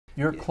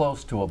You're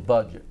close to a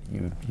budget.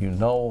 You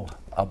know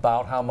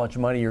about how much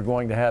money you're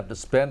going to have to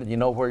spend, and you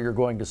know where you're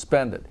going to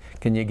spend it.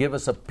 Can you give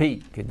us a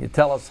peek? Can you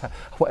tell us,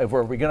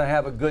 are we going to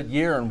have a good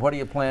year, and what do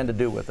you plan to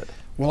do with it?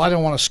 Well, I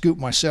don't want to scoop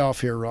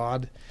myself here,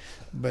 Rod,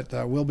 but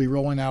we'll be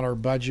rolling out our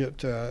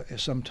budget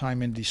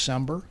sometime in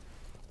December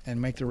and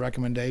make the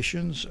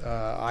recommendations.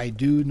 I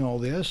do know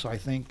this. I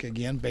think,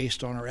 again,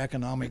 based on our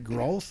economic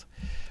growth,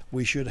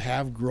 we should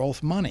have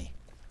growth money.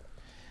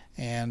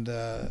 And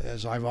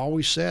as I've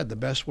always said, the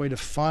best way to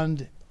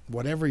fund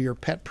whatever your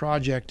pet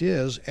project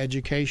is,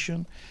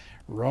 education,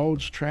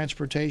 roads,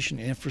 transportation,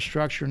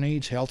 infrastructure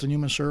needs, health and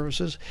human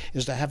services,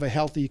 is to have a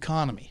healthy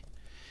economy.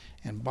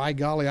 And by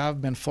golly,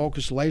 I've been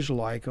focused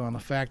laser-like on the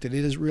fact that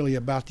it is really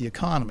about the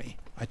economy.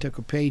 I took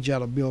a page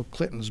out of Bill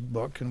Clinton's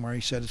book, and where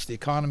he said it's the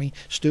economy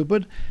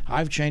stupid.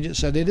 I've changed it,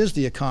 said it is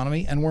the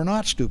economy, and we're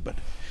not stupid.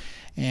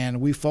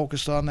 And we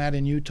focused on that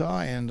in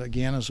Utah. And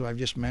again, as I've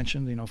just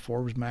mentioned,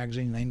 Forbes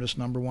magazine named us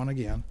 #1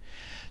 again.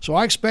 So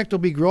I expect there'll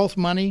be growth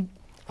money.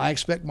 I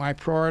expect my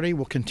priority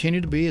will continue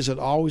to be, as it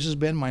always has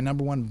been, my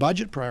 #1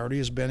 budget priority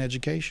has been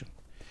education.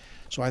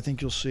 So I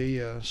think you'll see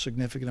a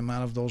significant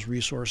amount of those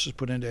resources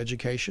put into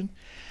education.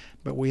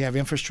 But we have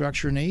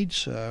infrastructure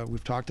needs.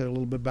 We've talked a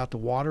little bit about the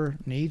water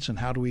needs and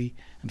how do we,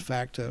 in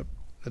fact,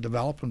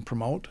 develop and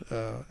promote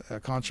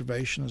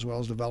conservation as well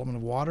as development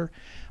of water.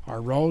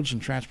 Our roads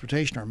and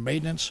transportation, our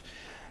maintenance.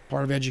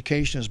 Part of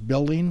education is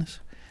buildings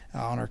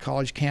on our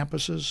college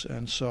campuses,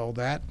 and so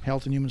that,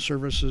 health and human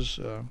services,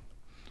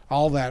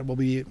 all that will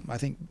be, I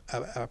think,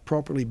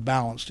 appropriately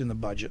balanced in the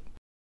budget.